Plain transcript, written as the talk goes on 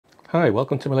Hi,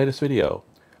 welcome to my latest video.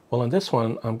 Well, in this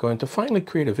one, I'm going to finally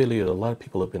create a video that a lot of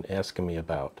people have been asking me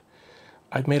about.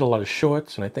 I've made a lot of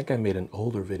shorts, and I think I made an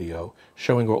older video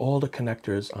showing where all the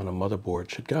connectors on a motherboard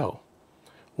should go.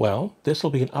 Well, this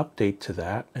will be an update to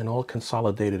that and all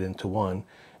consolidated into one,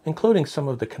 including some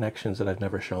of the connections that I've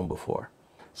never shown before.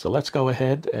 So let's go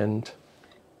ahead and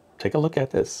take a look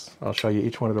at this. I'll show you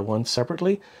each one of the ones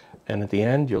separately, and at the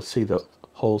end, you'll see the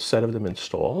whole set of them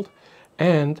installed.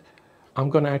 And I'm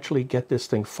going to actually get this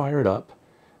thing fired up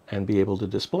and be able to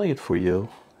display it for you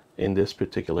in this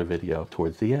particular video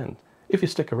towards the end, if you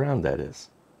stick around, that is.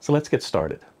 So let's get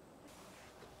started.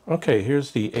 Okay,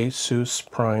 here's the ASUS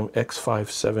Prime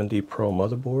X570 Pro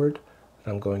motherboard.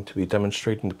 I'm going to be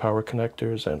demonstrating the power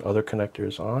connectors and other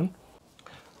connectors on.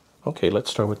 Okay, let's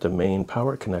start with the main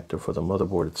power connector for the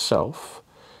motherboard itself.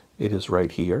 It is right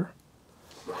here.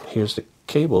 Here's the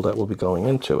cable that will be going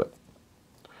into it.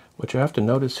 What you have to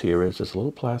notice here is this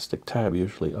little plastic tab,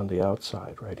 usually on the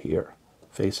outside right here,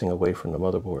 facing away from the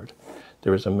motherboard.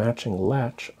 There is a matching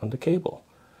latch on the cable,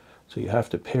 so you have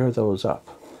to pair those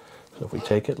up. So if we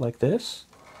take it like this,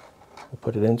 we'll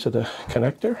put it into the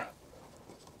connector,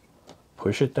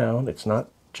 push it down.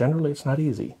 Generally it's not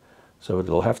easy, so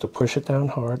it'll have to push it down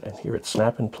hard and hear it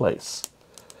snap in place.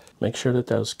 Make sure that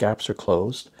those gaps are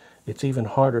closed. It's even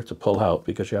harder to pull out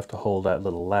because you have to hold that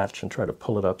little latch and try to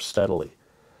pull it up steadily.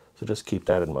 So just keep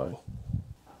that in mind.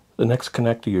 The next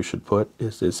connector you should put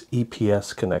is this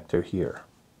EPS connector here.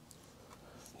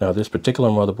 Now this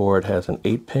particular motherboard has an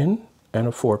 8-pin and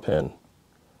a 4-pin.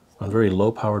 On very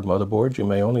low powered motherboards you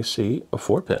may only see a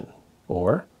 4-pin,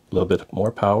 or a little bit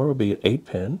more power will be an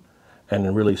 8-pin, and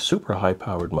in really super high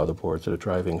powered motherboards that are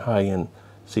driving high-end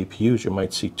CPUs you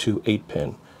might see two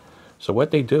 8-pin. So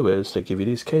what they do is they give you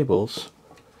these cables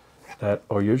that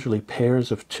are usually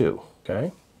pairs of two,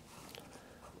 okay?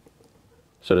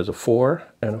 So there's a 4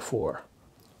 and a 4.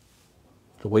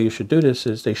 The way you should do this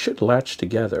is they should latch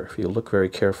together. If you look very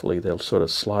carefully, they'll sort of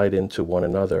slide into one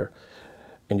another,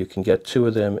 and you can get two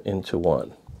of them into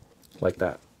one, like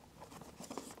that.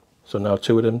 So now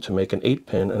two of them to make an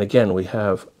 8-pin, and again we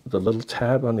have the little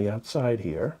tab on the outside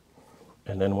here,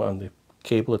 and then on the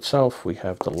cable itself we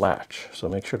have the latch. So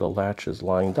make sure the latch is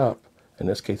lined up. In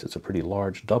this case it's a pretty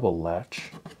large double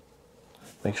latch.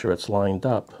 Make sure it's lined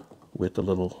up with the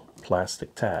little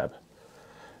plastic tab,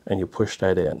 and you push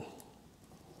that in.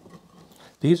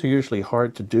 These are usually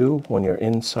hard to do when you're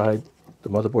inside, the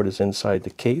motherboard is inside the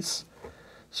case,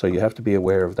 so you have to be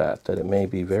aware of that it may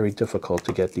be very difficult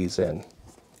to get these in.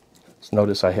 So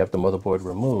notice I have the motherboard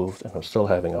removed and I'm still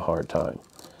having a hard time.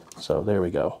 So there we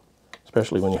go,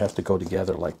 especially when you have to go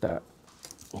together like that.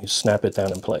 You snap it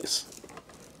down in place.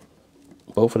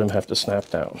 Both of them have to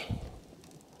snap down.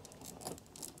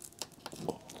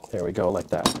 There we go, like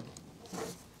that.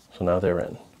 So now they're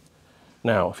in.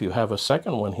 Now, if you have a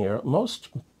second one here, most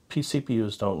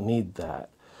CPUs don't need that.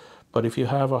 But if you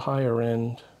have a higher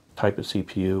end type of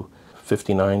CPU,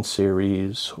 59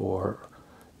 series or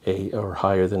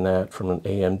higher than that from an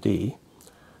AMD,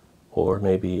 or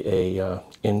maybe a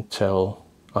Intel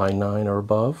i9 or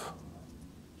above,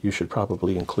 you should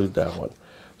probably include that one.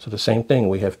 So the same thing,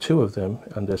 we have two of them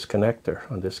on this connector,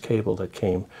 on this cable that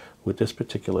came with this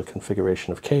particular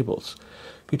configuration of cables.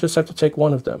 You just have to take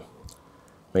one of them.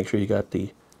 Make sure you got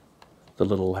the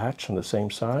little latch on the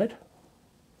same side,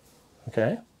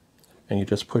 okay? And you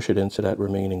just push it into that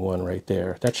remaining one right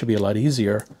there. That should be a lot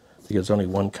easier because there's only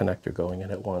one connector going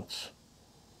in at once.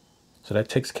 So that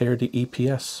takes care of the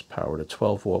EPS power, the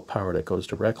 12-volt power that goes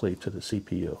directly to the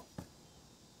CPU.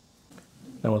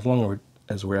 Now, as long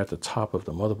as we're at the top of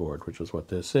the motherboard, which is what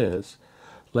this is,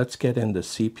 let's get in the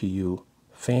CPU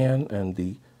fan and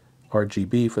the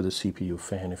RGB for the CPU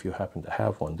fan if you happen to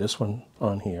have one. This one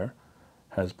on here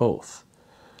has both.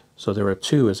 So there are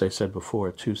two, as I said before,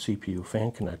 two CPU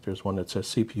fan connectors, one that says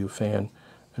CPU fan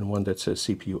and one that says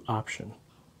CPU option.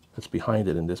 That's behind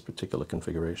it in this particular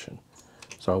configuration.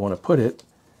 So I want to put it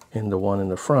in the one in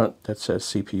the front that says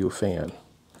CPU fan.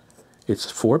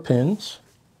 It's 4 pins,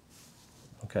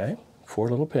 okay, 4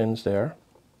 little pins there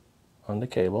on the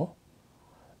cable.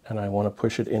 And I want to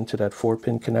push it into that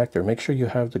 4-pin connector. Make sure you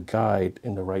have the guide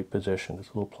in the right position. There's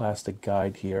a little plastic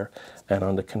guide here, and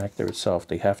on the connector itself.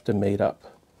 They have to mate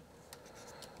up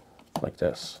like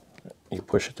this. You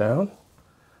push it down,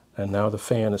 and now the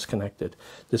fan is connected.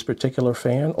 This particular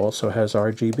fan also has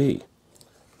RGB. In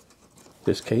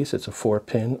this case, it's a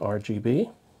 4-pin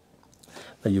RGB.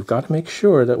 Now you've got to make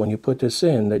sure that when you put this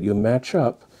in, that you match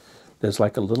up. There's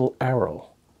like a little arrow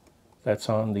that's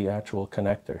on the actual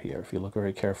connector here, if you look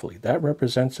very carefully. That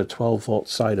represents the 12-volt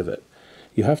side of it.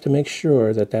 you have to make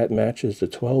sure that that matches the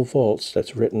 12 volts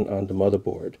that's written on the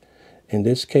motherboard. In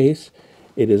this case,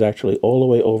 it is actually all the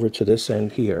way over to this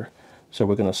end here. So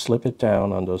we're going to slip it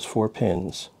down on those 4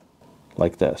 pins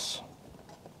like this.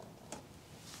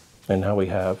 And now we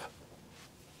have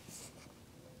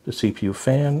the CPU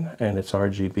fan and its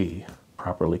RGB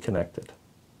properly connected.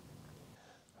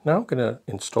 Now I'm going to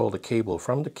install the cable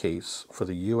from the case for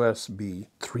the USB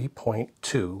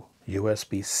 3.2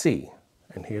 USB-C.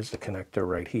 And here's the connector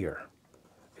right here.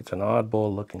 It's an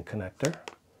oddball looking connector,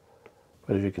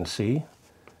 but as you can see,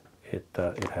 it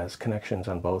has connections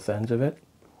on both ends of it.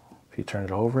 If you turn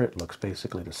it over, it looks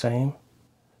basically the same.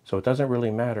 So it doesn't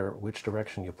really matter which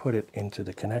direction you put it into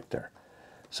the connector.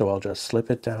 So I'll just slip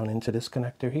it down into this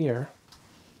connector here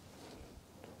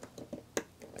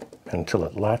until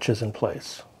it latches in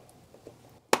place.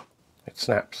 It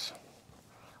snaps.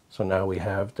 So now we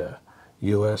have the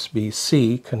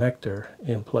USB-C connector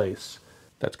in place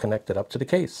that's connected up to the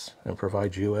case and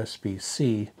provides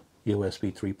USB-C,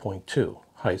 USB 3.2,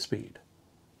 high speed.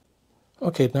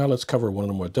 Okay, now let's cover one of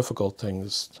the more difficult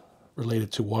things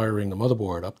related to wiring the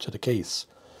motherboard up to the case.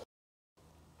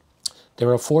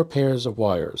 There are 4 pairs of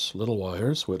wires, little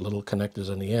wires with little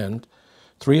connectors on the end.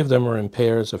 3 of them are in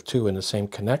pairs of 2 in the same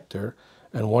connector,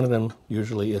 and one of them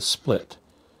usually is split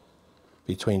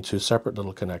between 2 separate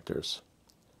little connectors.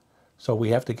 So we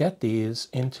have to get these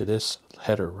into this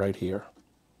header right here.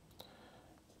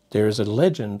 There is a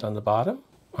legend on the bottom.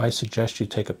 I suggest you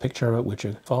take a picture of it with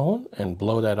your phone and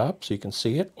blow that up so you can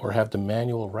see it, or have the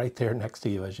manual right there next to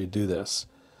you as you do this.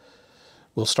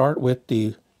 We'll start with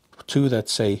the 2 that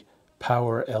say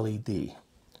power LED.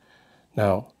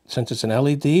 Now, since it's an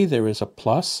LED, there is a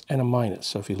plus and a minus.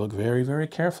 So if you look very, very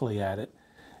carefully at it,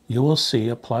 you will see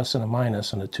a plus and a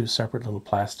minus on the 2 separate little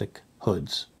plastic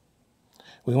hoods.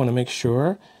 We want to make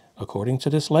sure, according to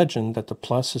this legend, that the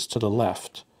plus is to the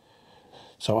left.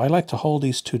 So I like to hold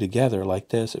these 2 together like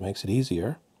this. It makes it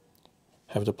easier.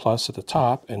 Have the plus at the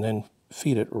top and then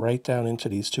feed it right down into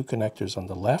these 2 connectors on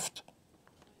the left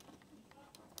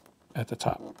at the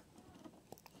top.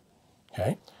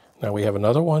 Okay, now we have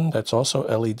another one that's also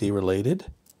LED related.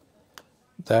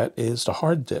 That is the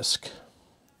hard disk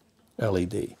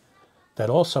LED. That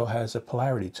also has a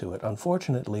polarity to it.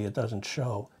 Unfortunately, it doesn't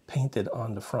show painted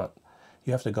on the front.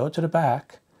 You have to go to the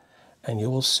back and you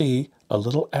will see a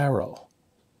little arrow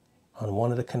on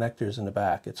one of the connectors in the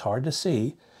back. It's hard to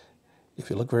see. If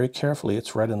you look very carefully,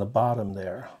 it's right in the bottom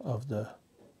there of the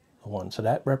one. So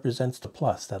that represents the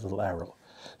plus, that little arrow.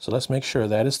 So let's make sure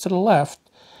that is to the left,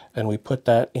 and we put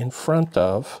that in front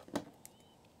of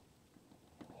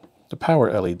the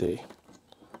power LED.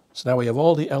 So now we have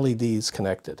all the LEDs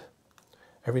connected.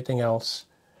 Everything else,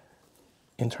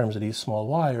 in terms of these small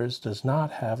wires, does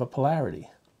not have a polarity.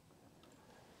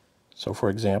 So for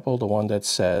example, the one that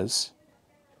says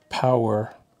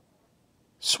power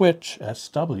switch,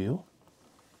 SW,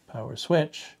 power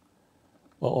switch,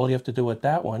 well, all you have to do with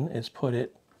that one is put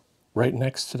it right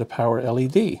next to the power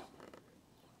LED,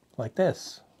 like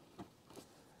this.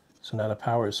 So now the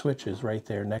power switch is right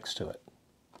there next to it.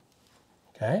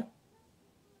 Okay?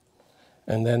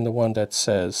 And then the one that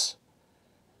says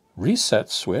reset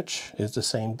switch is the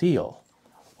same deal.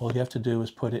 All you have to do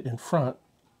is put it in front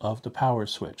of the power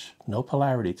switch. No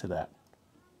polarity to that.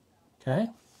 Okay?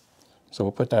 So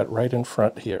we'll put that right in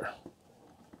front here.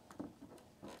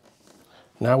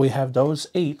 Now we have those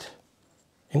 8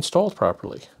 installed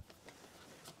properly.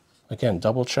 Again,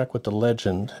 double check with the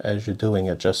legend as you're doing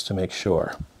it just to make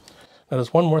sure. Now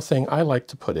there's one more thing I like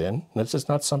to put in. This is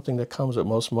not something that comes with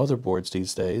most motherboards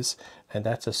these days, and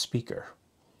that's a speaker.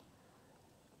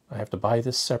 I have to buy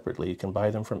this separately. You can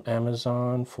buy them from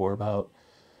Amazon for about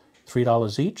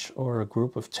 $3 each, or a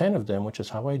group of 10 of them, which is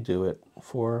how I do it,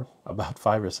 for about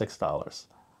 $5 or $6.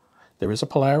 There is a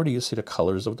polarity. You see the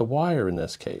colors of the wire in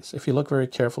this case. If you look very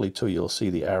carefully too, you'll see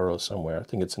the arrow somewhere. I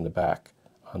think it's in the back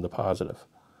on the positive.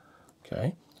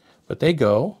 Okay, but they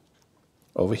go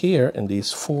over here in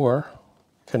these 4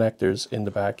 connectors in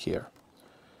the back here.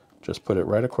 Just put it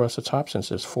right across the top, since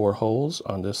there's 4 holes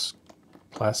on this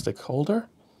plastic holder,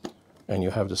 and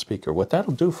you have the speaker. What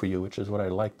that'll do for you, which is what I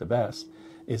like the best,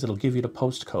 is it'll give you the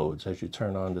post codes as you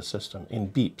turn on the system in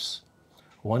beeps.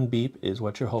 1 beep is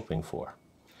what you're hoping for.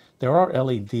 There are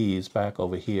LEDs back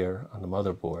over here on the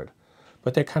motherboard,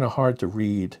 but they're kind of hard to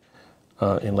read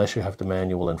unless you have the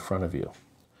manual in front of you.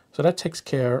 So that takes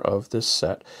care of this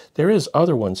set. There is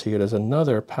other ones here. There's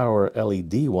another power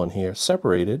LED one here,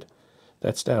 separated.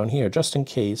 That's down here, just in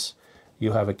case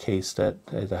you have a case that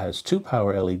has 2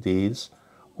 power LEDs,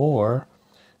 or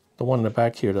the one in the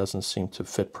back here doesn't seem to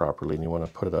fit properly and you want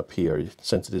to put it up here.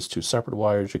 Since it is 2 separate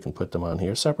wires, you can put them on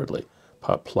here separately.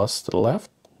 Pop plus to the left,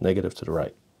 negative to the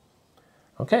right.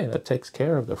 Okay, that takes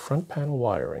care of the front panel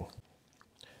wiring.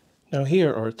 Now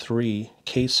here are 3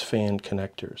 case fan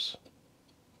connectors.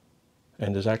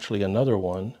 And there's actually another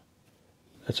one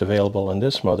that's available on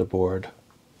this motherboard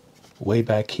way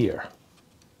back here,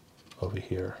 over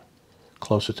here,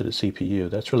 closer to the CPU.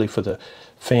 That's really for the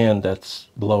fan that's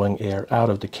blowing air out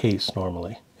of the case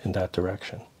normally in that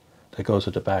direction. That goes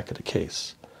at the back of the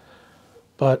case.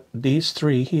 But these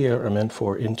 3 here are meant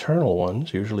for internal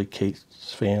ones, usually case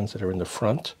fans that are in the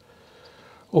front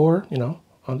or,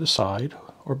 on the side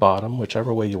or bottom,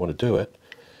 whichever way you want to do it.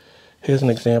 Here's an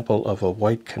example of a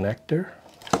white connector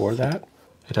for that.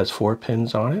 It has 4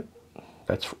 pins on it.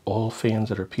 That's all fans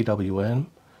that are PWM,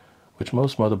 which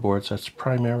most motherboards, that's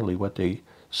primarily what they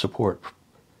support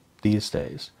these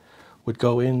days, would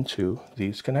go into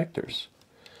these connectors.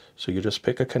 So you just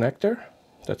pick a connector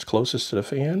that's closest to the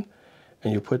fan,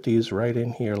 and you put these right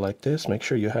in here like this. Make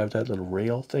sure you have that little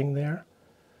rail thing there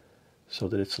so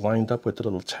that it's lined up with the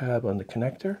little tab on the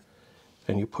connector,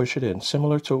 and you push it in,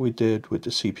 similar to what we did with the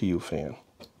CPU fan,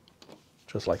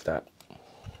 just like that.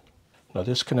 Now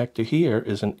this connector here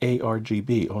is an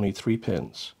ARGB, only 3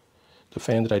 pins. The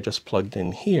fan that I just plugged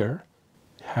in here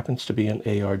happens to be an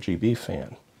ARGB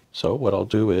fan. So what I'll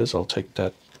do is I'll take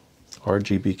that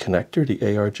RGB connector, the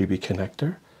ARGB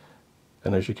connector,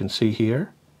 and as you can see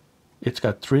here, it's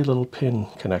got 3 little pin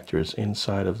connectors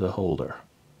inside of the holder.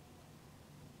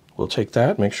 We'll take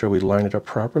that, make sure we line it up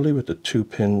properly with the 2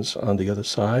 pins on the other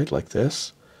side, like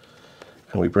this,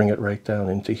 and we bring it right down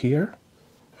into here,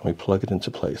 and we plug it into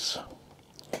place.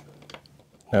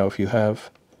 Now if you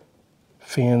have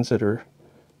fans that are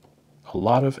a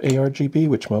lot of ARGB,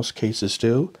 which most cases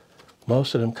do,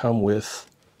 most of them come with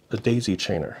a daisy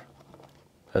chainer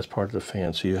as part of the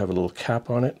fan. So you have a little cap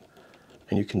on it,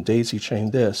 and you can daisy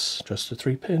chain this, just the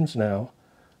 3 pins now,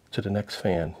 to the next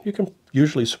fan. You can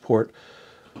usually support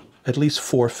at least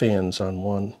 4 fans on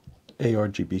one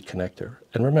ARGB connector.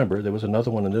 And remember, there was another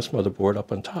one in this motherboard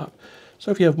up on top. So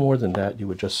if you have more than that, you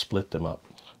would just split them up.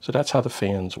 So that's how the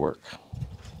fans work.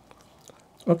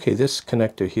 Okay, this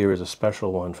connector here is a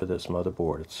special one for this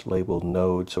motherboard. It's labeled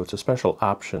node, so it's a special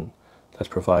option that's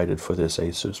provided for this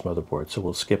ASUS motherboard. So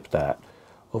we'll skip that.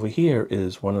 Over here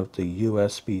is one of the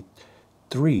USB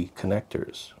 3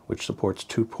 connectors, which supports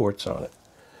 2 ports on it.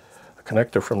 A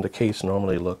connector from the case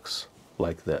normally looks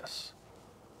like this.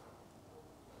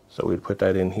 So we'd put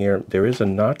that in here. There is a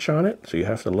notch on it, so you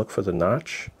have to look for the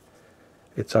notch.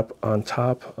 It's up on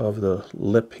top of the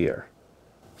lip here,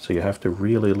 so you have to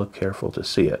really look careful to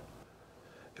see it.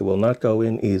 It will not go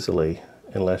in easily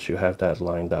unless you have that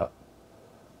lined up.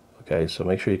 Okay, so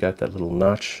make sure you got that little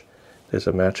notch. There's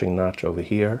a matching notch over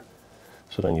here,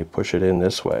 so then you push it in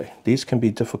this way. These can be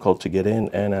difficult to get in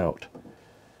and out,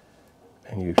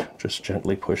 and you just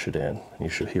gently push it in, and you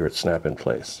should hear it snap in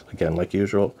place. Again, like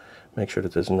usual, make sure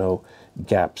that there's no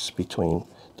gaps between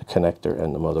the connector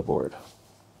and the motherboard.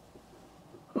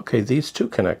 Okay, these 2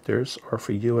 connectors are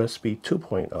for USB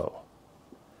 2.0.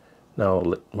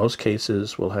 Now, most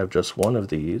cases will have just one of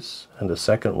these, and the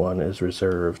second one is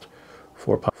reserved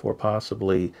for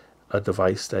possibly a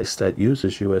device that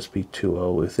uses USB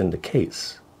 2.0 within the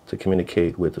case to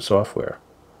communicate with the software.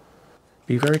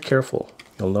 Be very careful.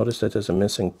 You'll notice that there's a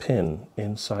missing pin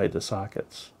inside the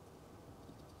sockets.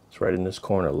 It's right in this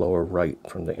corner, lower right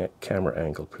from the camera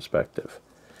angle perspective.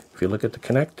 If you look at the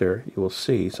connector, you will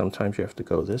see sometimes you have to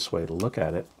go this way to look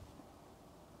at it.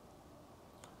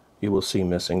 You will see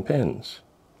missing pins.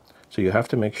 So you have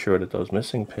to make sure that those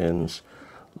missing pins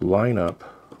line up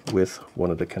with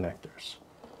one of the connectors.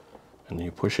 And then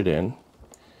you push it in.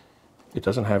 It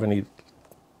doesn't have any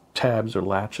tabs or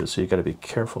latches, so you got to be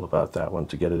careful about that one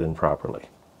to get it in properly.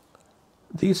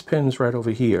 These pins right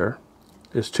over here,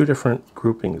 there's 2 different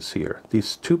groupings here.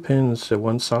 These 2 pins at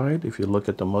one side, if you look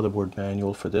at the motherboard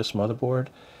manual for this motherboard,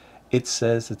 it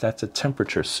says that that's a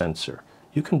temperature sensor.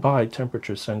 You can buy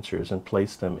temperature sensors and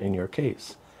place them in your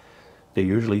case. They're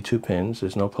usually 2 pins,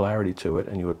 there's no polarity to it,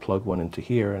 and you would plug one into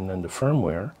here, and then the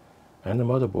firmware and the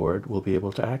motherboard will be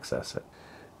able to access it.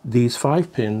 These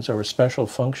 5 pins are a special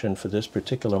function for this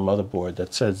particular motherboard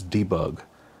that says debug.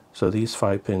 So these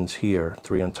 5 pins here,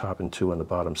 3 on top and 2 on the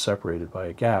bottom, separated by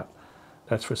a gap,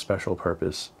 that's for special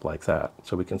purpose like that.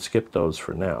 So we can skip those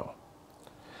for now.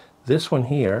 This one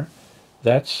here,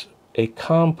 that's a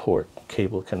COMM port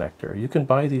cable connector. You can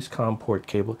buy these COMM port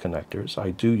cable connectors.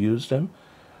 I do use them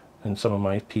in some of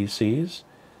my PCs.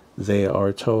 They are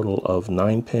a total of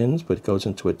 9 pins, but it goes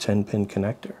into a 10-pin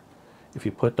connector. If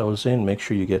you put those in, make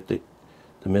sure you get the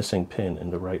missing pin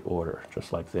in the right order,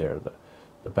 just like there,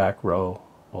 the back row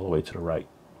all the way to the right.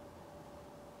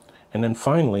 And then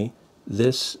finally,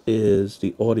 This is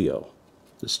the audio,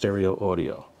 the stereo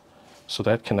audio. So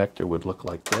that connector would look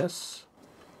like this.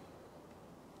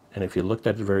 And if you looked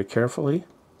at it very carefully,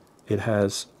 it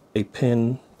has a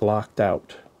pin blocked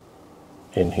out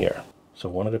in here. So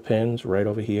one of the pins right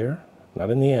over here, not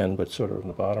in the end, but sort of in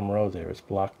the bottom row there, is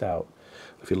blocked out.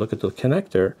 If you look at the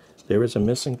connector, there is a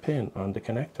missing pin on the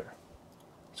connector.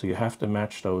 So you have to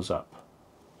match those up.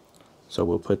 So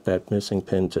we'll put that missing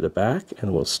pin to the back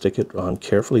and we'll stick it on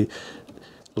carefully.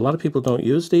 A lot of people don't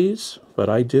use these, but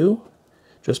I do.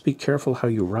 Just be careful how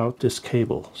you route this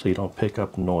cable so you don't pick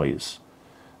up noise.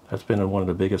 That's been one of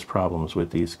the biggest problems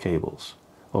with these cables.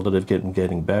 Although they've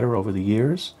getting better over the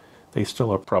years, they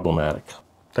still are problematic.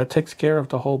 That takes care of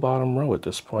the whole bottom row at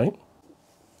this point.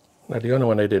 Now the only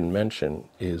one I didn't mention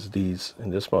is these,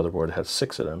 and this motherboard has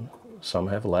 6 of them. Some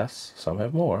have less, some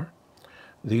have more.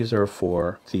 These are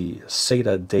for the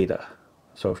SATA data.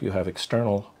 So if you have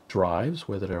external drives,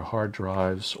 whether they're hard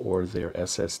drives or they're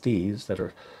SSDs that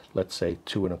are, let's say,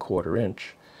 2 1/4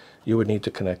 inch, you would need to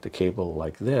connect a cable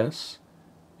like this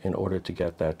in order to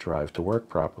get that drive to work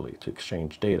properly, to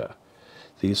exchange data.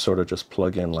 These sort of just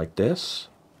plug in like this,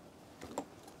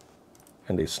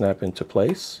 and they snap into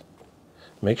place.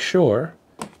 Make sure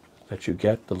that you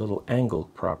get the little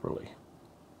angle properly.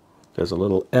 There's a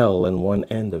little L in one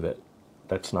end of it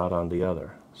that's not on the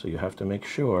other. So you have to make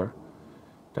sure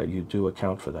that you do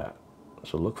account for that.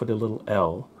 So look for the little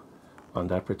L on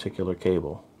that particular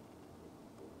cable.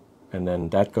 And then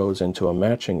that goes into a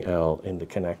matching L in the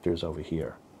connectors over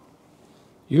here.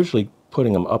 Usually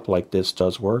putting them up like this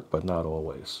does work, but not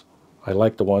always. I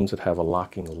like the ones that have a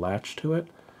locking latch to it.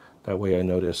 That way I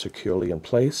know they're securely in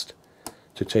place.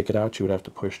 To take it out, you would have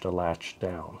to push the latch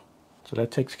down. So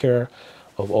that takes care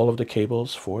of all of the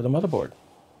cables for the motherboard.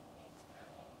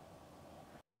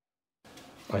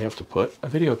 I have to put a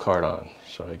video card on.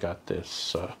 So I got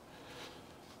this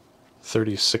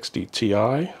 3060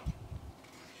 Ti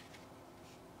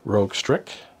Rogue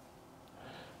Strict.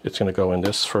 It's going to go in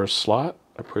this first slot.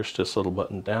 I push this little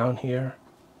button down here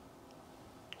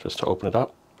just to open it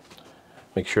up.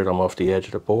 Make sure that I'm off the edge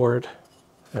of the board,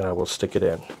 and I will stick it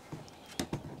in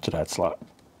to that slot.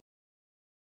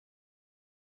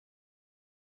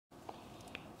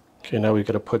 Okay, now we've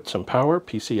got to put some power,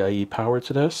 PCIe power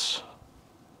to this.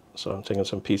 So I'm taking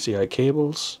some PCI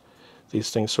cables. These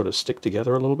things sort of stick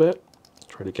together a little bit.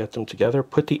 Try to get them together.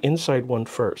 Put the inside one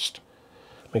first.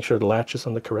 Make sure the latch is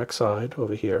on the correct side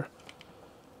over here.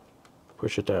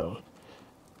 Push it down.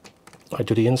 I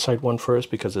do the inside one first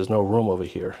because there's no room over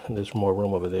here, and there's more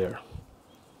room over there.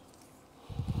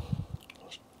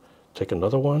 Take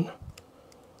another one.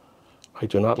 I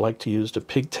do not like to use the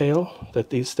pigtail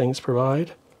that these things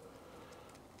provide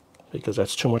because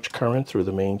that's too much current through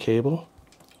the main cable.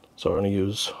 So I'm going to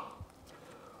use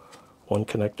one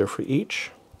connector for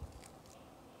each.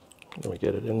 Let me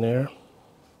get it in there.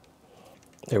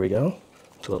 There we go.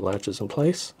 So the latch is in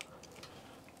place.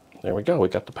 There we go. We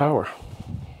got the power.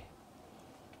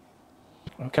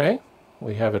 Okay,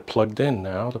 we have it plugged in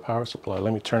now, the power supply.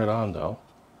 Let me turn it on though.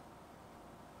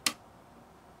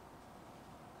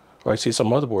 Oh, I see some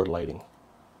motherboard lighting.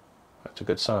 That's a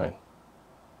good sign.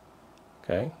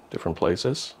 Okay, different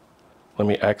places. Let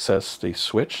me access the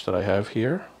switch that I have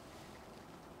here.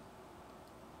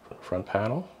 Front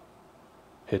panel.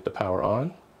 Hit the power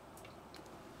on.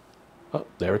 Oh,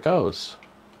 there it goes.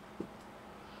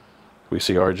 We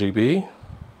see RGB.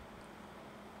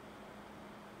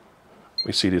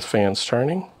 We see these fans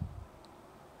turning.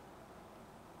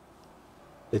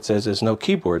 It says there's no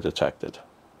keyboard detected.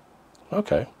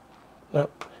 Okay. No,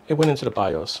 it went into the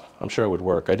BIOS. I'm sure it would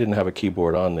work. I didn't have a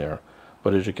keyboard on there,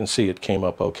 but as you can see, it came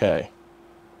up okay.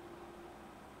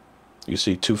 You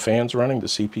see 2 fans running, the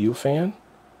CPU fan,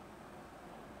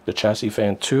 the chassis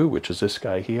fan 2, which is this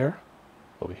guy here,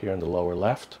 over here in the lower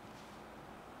left.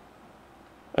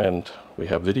 And we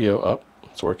have video up.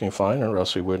 It's working fine, or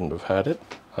else we wouldn't have had it.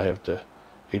 I have the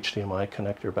HDMI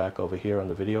connector back over here on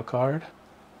the video card.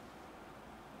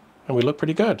 And we look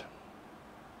pretty good.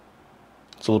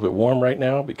 It's a little bit warm right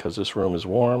now because this room is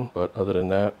warm, but other than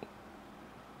that,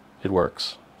 it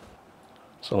works.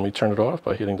 So let me turn it off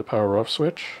by hitting the power off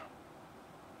switch.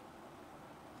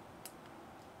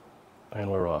 And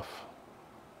we're off.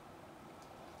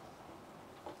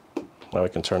 Now I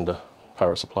can turn the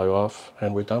power supply off,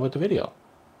 and we're done with the video.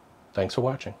 Thanks for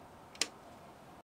watching.